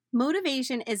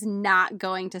Motivation is not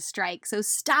going to strike, so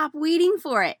stop waiting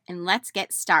for it and let's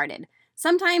get started.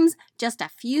 Sometimes just a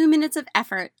few minutes of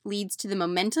effort leads to the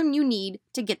momentum you need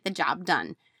to get the job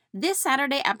done. This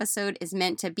Saturday episode is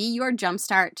meant to be your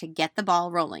jumpstart to get the ball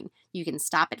rolling. You can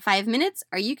stop at 5 minutes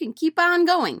or you can keep on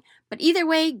going. But either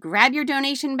way, grab your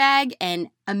donation bag and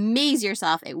amaze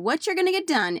yourself at what you're going to get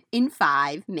done in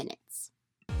 5 minutes.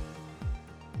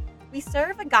 We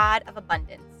serve a God of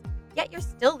abundance, yet you're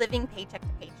still living paycheck to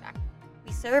paycheck.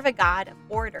 We serve a God of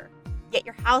order, yet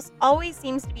your house always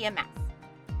seems to be a mess.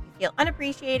 You feel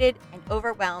unappreciated and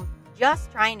overwhelmed just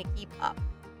trying to keep up.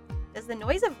 Does the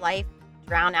noise of life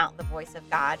drown out the voice of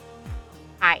God?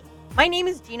 Hi, my name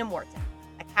is Gina Morton,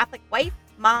 a Catholic wife,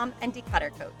 mom, and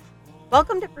declutter coach.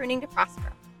 Welcome to Pruning to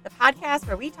Prosper, the podcast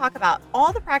where we talk about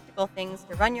all the practical things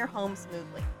to run your home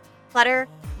smoothly. Clutter,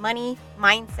 money,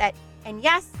 mindset, and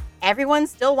yes, everyone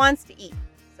still wants to eat.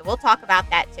 So we'll talk about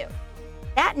that too.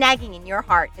 That nagging in your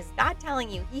heart is God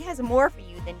telling you He has more for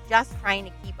you than just trying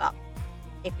to keep up.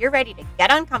 If you're ready to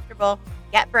get uncomfortable,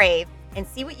 get brave, and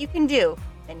see what you can do,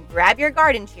 then grab your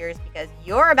garden shears because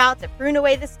you're about to prune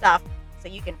away the stuff so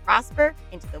you can prosper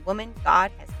into the woman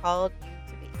God has called you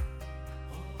to be.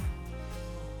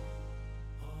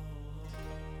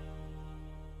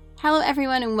 Hello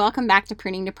everyone and welcome back to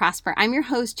Pruning to Prosper. I'm your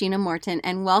host Gina Morton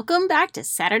and welcome back to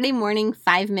Saturday morning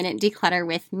 5-minute declutter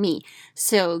with me.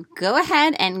 So go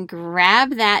ahead and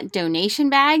grab that donation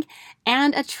bag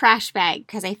and a trash bag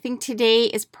because I think today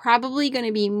is probably going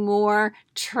to be more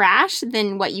trash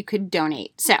than what you could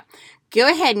donate. So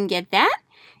go ahead and get that.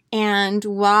 And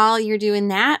while you're doing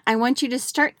that, I want you to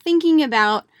start thinking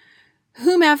about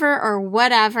whomever or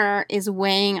whatever is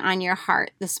weighing on your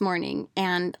heart this morning.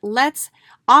 And let's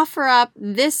offer up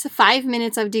this 5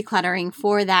 minutes of decluttering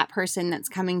for that person that's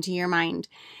coming to your mind.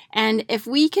 And if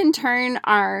we can turn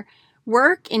our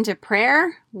work into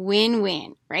prayer,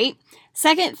 win-win, right?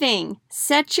 Second thing,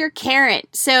 set your carrot.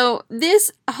 So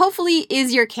this hopefully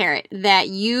is your carrot that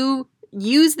you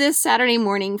use this Saturday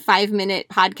morning 5-minute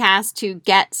podcast to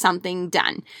get something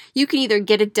done. You can either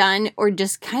get it done or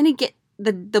just kind of get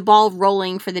the ball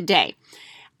rolling for the day.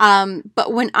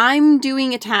 But when I'm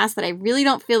doing a task that I really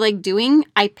don't feel like doing,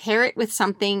 I pair it with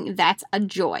something that's a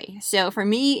joy. So for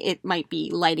me, it might be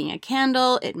lighting a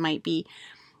candle. It might be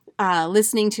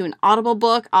listening to an Audible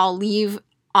book. I'll leave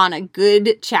on a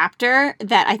good chapter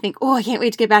that I think, oh, I can't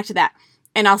wait to get back to that.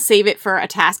 And I'll save it for a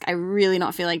task I really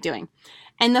don't feel like doing.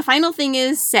 And the final thing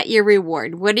is set your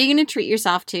reward. What are you going to treat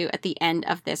yourself to at the end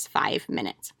of this 5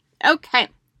 minutes? Okay.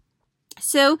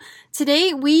 So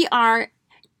today we are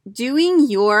doing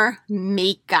your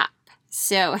makeup.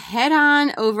 So head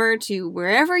on over to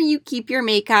wherever you keep your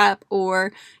makeup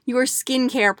or your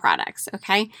skincare products,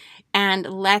 okay? And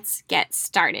let's get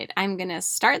started. I'm going to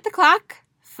start the clock,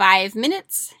 5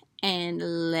 minutes,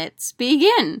 and let's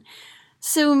begin.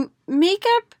 So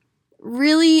makeup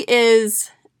really is,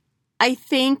 I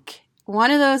think, one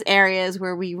of those areas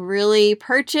where we really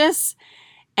purchase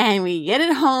and we get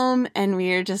it home and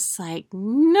we're just like,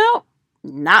 nope,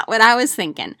 not what I was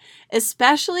thinking.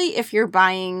 Especially if you're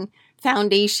buying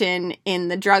foundation in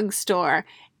the drugstore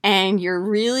and you're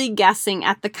really guessing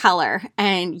at the color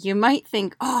and you might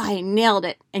think, oh, I nailed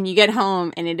it. And you get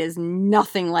home and it is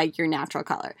nothing like your natural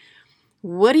color.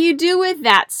 What do you do with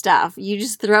that stuff? You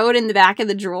just throw it in the back of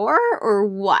the drawer or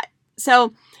what?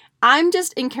 So I'm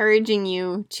just encouraging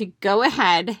you to go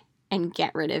ahead and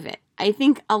get rid of it. I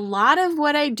think a lot of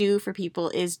what I do for people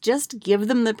is just give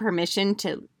them the permission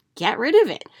to get rid of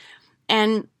it.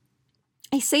 And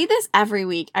I say this every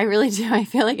week. I really do. I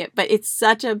feel like it, but it's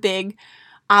such a big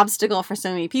obstacle for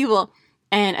so many people.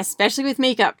 And especially with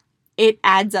makeup, it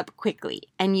adds up quickly.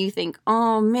 And you think,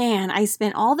 oh man, I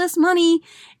spent all this money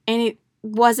and it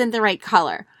wasn't the right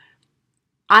color.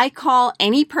 I call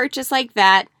any purchase like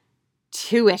that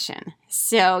tuition.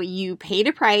 So you paid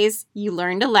a price, you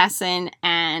learned a lesson,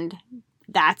 and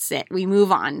that's it. We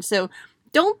move on. So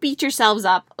don't beat yourselves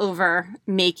up over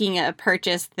making a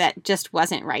purchase that just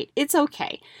wasn't right. It's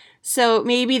okay. So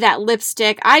maybe that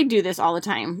lipstick, I do this all the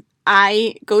time.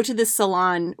 I go to the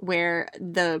salon where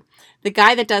the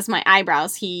guy that does my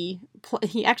eyebrows, he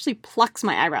actually plucks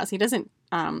my eyebrows. He doesn't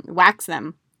wax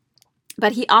them,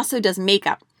 but he also does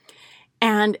makeup.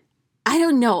 And I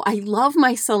don't know, I love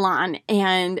my salon,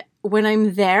 and when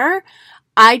I'm there,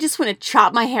 I just want to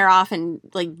chop my hair off and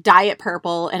like dye it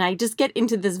purple, and I just get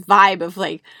into this vibe of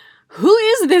like, who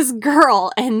is this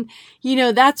girl? And you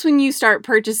know, that's when you start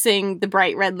purchasing the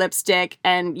bright red lipstick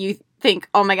and you think,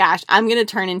 oh my gosh, I'm going to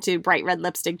turn into bright red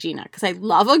lipstick Gina because I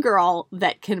love a girl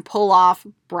that can pull off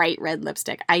bright red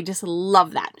lipstick. I just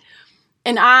love that.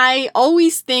 And I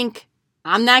always think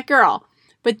I'm that girl.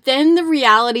 But then the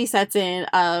reality sets in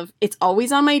of it's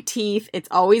always on my teeth. It's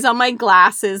always on my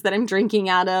glasses that I'm drinking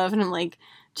out of. And I'm like,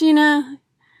 Gina,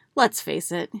 let's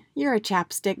face it, you're a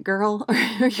chapstick girl,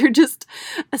 or you're just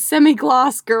a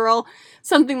semi-gloss girl,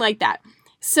 something like that.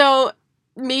 So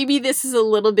maybe this is a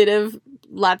little bit of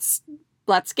let's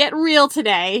get real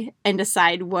today and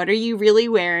decide, what are you really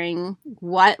wearing?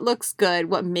 What looks good?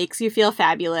 What makes you feel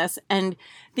fabulous? And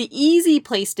the easy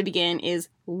place to begin is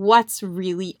what's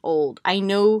really old. I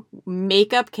know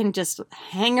makeup can just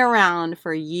hang around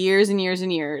for years and years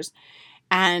and years.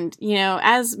 And,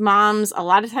 as moms, a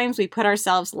lot of times we put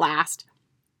ourselves last.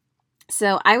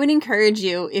 So I would encourage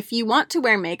you, if you want to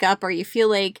wear makeup or you feel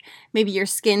like maybe your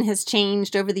skin has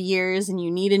changed over the years and you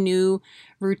need a new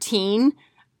routine,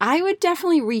 I would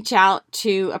definitely reach out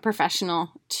to a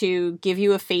professional to give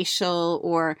you a facial,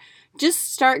 or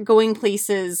just start going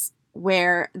places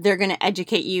where they're going to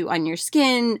educate you on your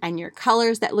skin and your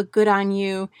colors that look good on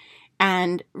you.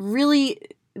 And really,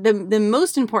 the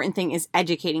most important thing is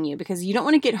educating you, because you don't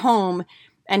want to get home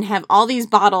and have all these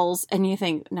bottles and you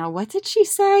think, now what did she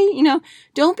say?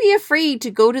 Don't be afraid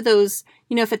to go to those,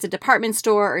 if it's a department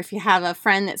store or if you have a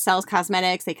friend that sells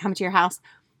cosmetics, they come to your house.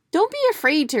 Don't be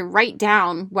afraid to write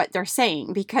down what they're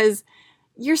saying, because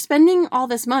you're spending all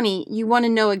this money. You want to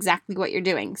know exactly what you're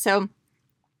doing. So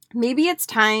maybe it's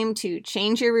time to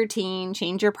change your routine,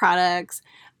 change your products,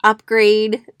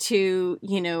 upgrade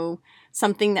to,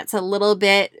 something that's a little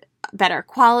bit better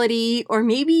quality, or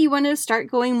maybe you want to start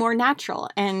going more natural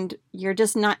and you're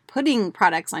just not putting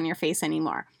products on your face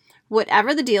anymore.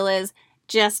 Whatever the deal is,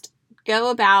 just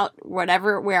go about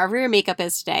wherever your makeup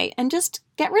is today and just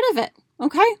get rid of it.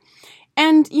 Okay?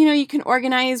 And, you can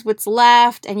organize what's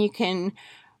left, and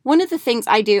one of the things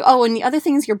I do, and the other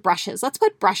thing is your brushes. Let's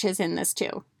put brushes in this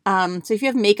too. So if you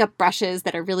have makeup brushes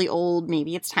that are really old,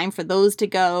 maybe it's time for those to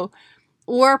go.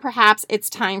 Or perhaps it's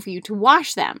time for you to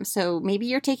wash them. So maybe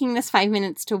you're taking this 5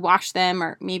 minutes to wash them,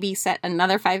 or maybe set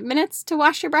another 5 minutes to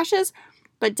wash your brushes.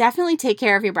 But definitely take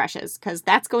care of your brushes, because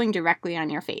that's going directly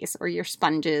on your face, or your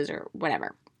sponges, or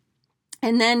whatever.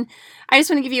 And then I just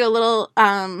want to give you a little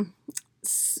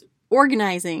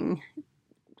organizing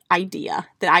idea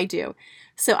that I do.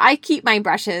 So I keep my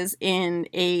brushes in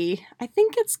I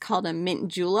think it's called a mint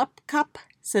julep cup.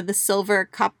 So the silver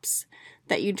cups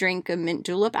that you drink a mint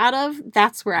julep out of,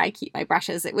 that's where I keep my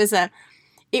brushes. It was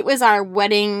our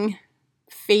wedding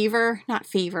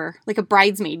like a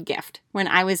bridesmaid gift when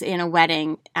I was in a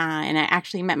wedding, and I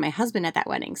actually met my husband at that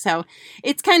wedding. So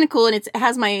it's kind of cool, and it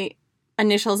has my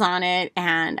initials on it,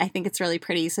 and I think it's really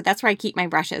pretty. So that's where I keep my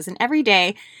brushes, and every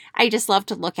day I just love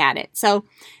to look at it. So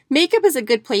makeup is a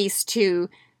good place to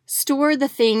store the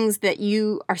things that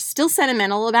you are still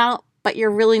sentimental about, but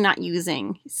you're really not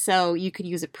using. So you could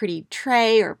use a pretty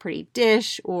tray or a pretty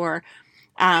dish, or,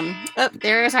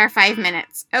 there's our 5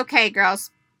 minutes. Okay,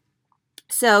 girls.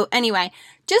 So anyway,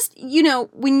 just,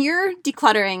 when you're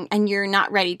decluttering and you're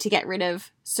not ready to get rid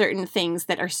of certain things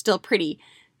that are still pretty,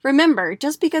 remember,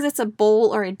 just because it's a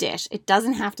bowl or a dish, it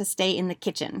doesn't have to stay in the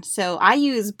kitchen. So I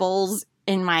use bowls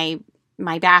in my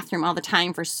bathroom all the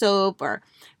time for soap, or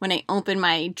when I open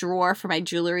my drawer for my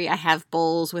jewelry, I have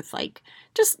bowls with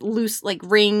just loose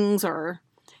rings, or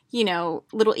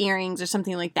little earrings or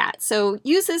something like that. So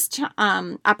use this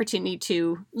opportunity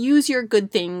to use your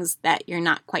good things that you're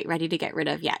not quite ready to get rid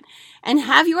of yet, and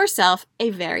have yourself a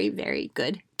very, very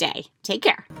good day. Take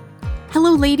care.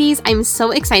 Hello, ladies. I'm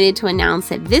so excited to announce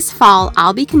that this fall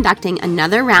I'll be conducting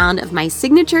another round of my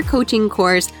signature coaching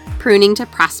course, Pruning to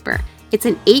Prosper. It's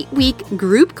an 8-week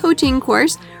group coaching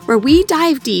course where we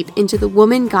dive deep into the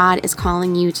woman God is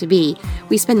calling you to be.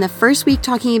 We spend the first week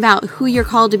talking about who you're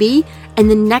called to be,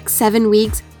 and the next 7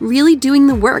 weeks really doing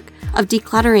the work of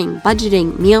decluttering,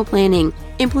 budgeting, meal planning,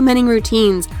 implementing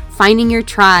routines, finding your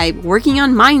tribe, working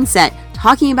on mindset,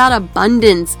 talking about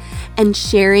abundance, and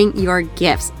sharing your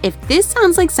gifts. If this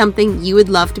sounds like something you would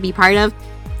love to be part of,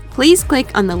 please click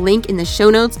on the link in the show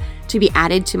notes to be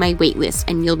added to my waitlist,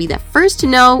 and you'll be the first to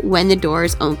know when the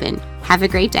doors open. Have a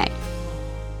great day.